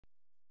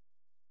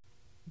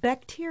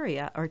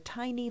Bacteria are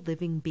tiny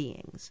living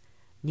beings,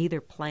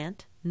 neither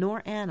plant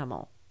nor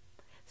animal.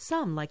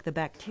 Some, like the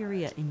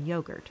bacteria in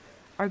yogurt,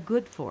 are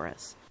good for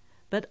us,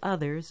 but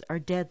others are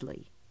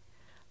deadly.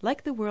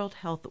 Like the World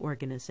Health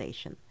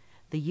Organization,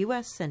 the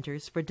U.S.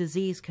 Centers for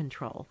Disease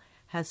Control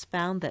has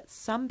found that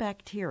some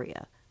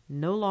bacteria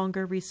no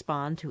longer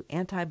respond to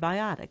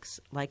antibiotics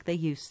like they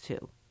used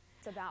to.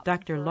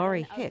 Dr.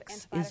 Laurie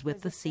Hicks is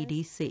with the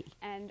CDC.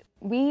 And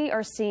we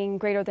are seeing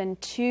greater than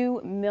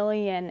 2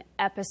 million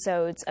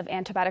episodes of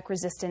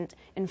antibiotic-resistant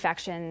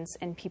infections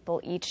in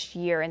people each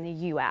year in the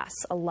U.S.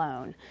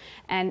 alone.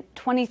 And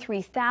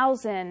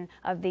 23,000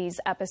 of these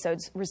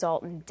episodes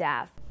result in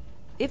death.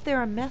 If there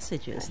are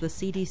messages the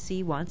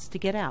CDC wants to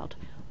get out,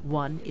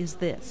 one is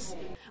this.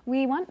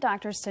 We want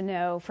doctors to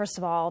know, first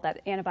of all,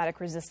 that antibiotic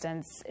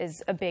resistance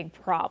is a big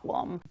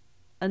problem.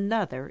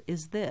 Another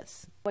is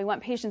this. We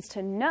want patients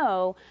to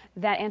know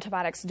that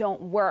antibiotics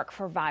don't work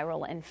for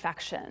viral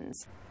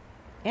infections.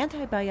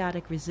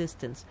 Antibiotic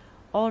resistance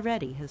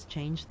already has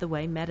changed the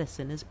way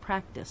medicine is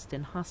practiced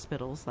in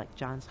hospitals like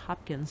Johns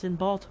Hopkins in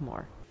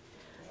Baltimore.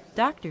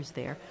 Doctors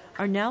there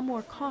are now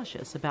more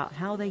cautious about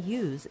how they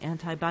use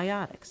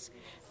antibiotics,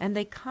 and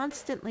they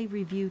constantly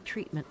review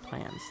treatment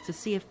plans to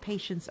see if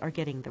patients are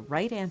getting the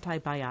right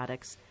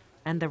antibiotics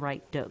and the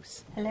right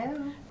dose.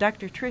 Hello.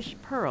 Dr.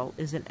 Trish Pearl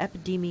is an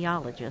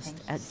epidemiologist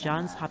at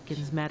Johns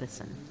Hopkins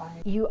Medicine.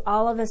 You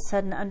all of a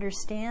sudden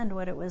understand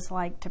what it was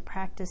like to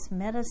practice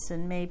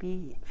medicine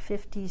maybe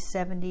 50,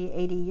 70,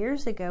 80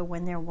 years ago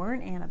when there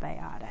weren't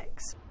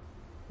antibiotics.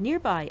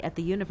 Nearby at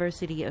the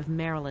University of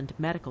Maryland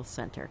Medical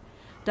Center,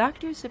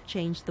 doctors have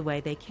changed the way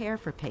they care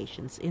for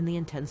patients in the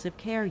intensive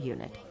care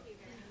unit.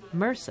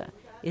 MRSA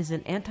is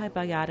an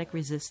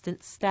antibiotic-resistant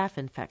staph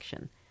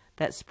infection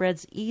that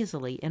spreads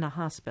easily in a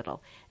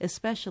hospital,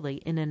 especially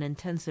in an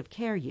intensive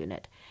care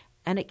unit,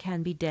 and it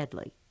can be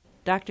deadly.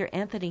 Dr.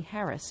 Anthony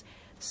Harris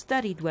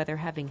studied whether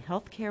having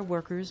healthcare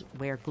workers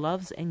wear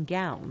gloves and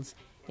gowns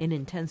in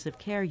intensive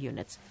care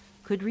units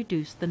could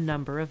reduce the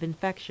number of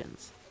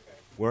infections.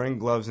 Wearing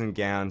gloves and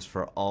gowns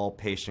for all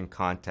patient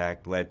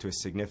contact led to a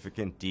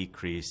significant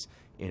decrease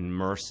in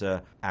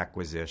MRSA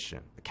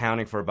acquisition,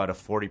 accounting for about a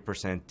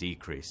 40%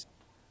 decrease.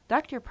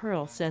 Dr.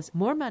 Pearl says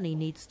more money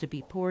needs to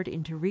be poured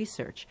into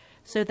research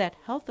so that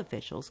health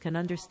officials can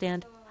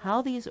understand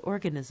how these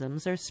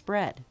organisms are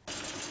spread.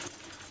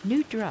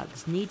 New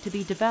drugs need to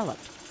be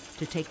developed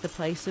to take the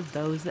place of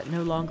those that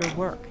no longer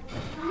work,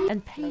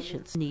 and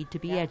patients need to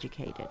be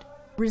educated.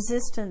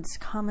 Resistance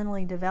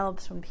commonly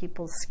develops when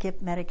people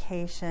skip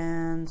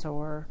medications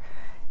or,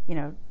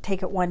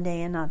 take it one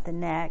day and not the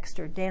next,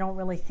 or they don't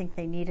really think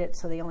they need it,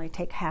 so they only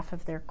take half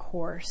of their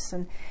course.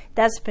 And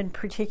that's been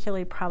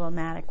particularly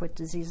problematic with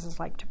diseases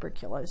like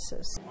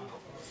tuberculosis.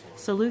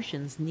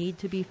 Solutions need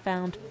to be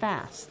found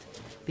fast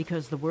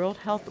because the World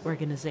Health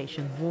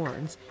Organization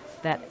warns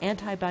that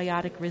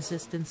antibiotic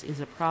resistance is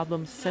a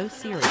problem so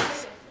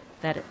serious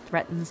that it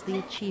threatens the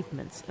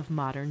achievements of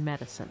modern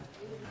medicine.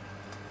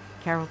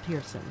 Carol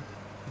Pearson,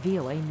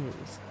 VOA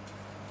News.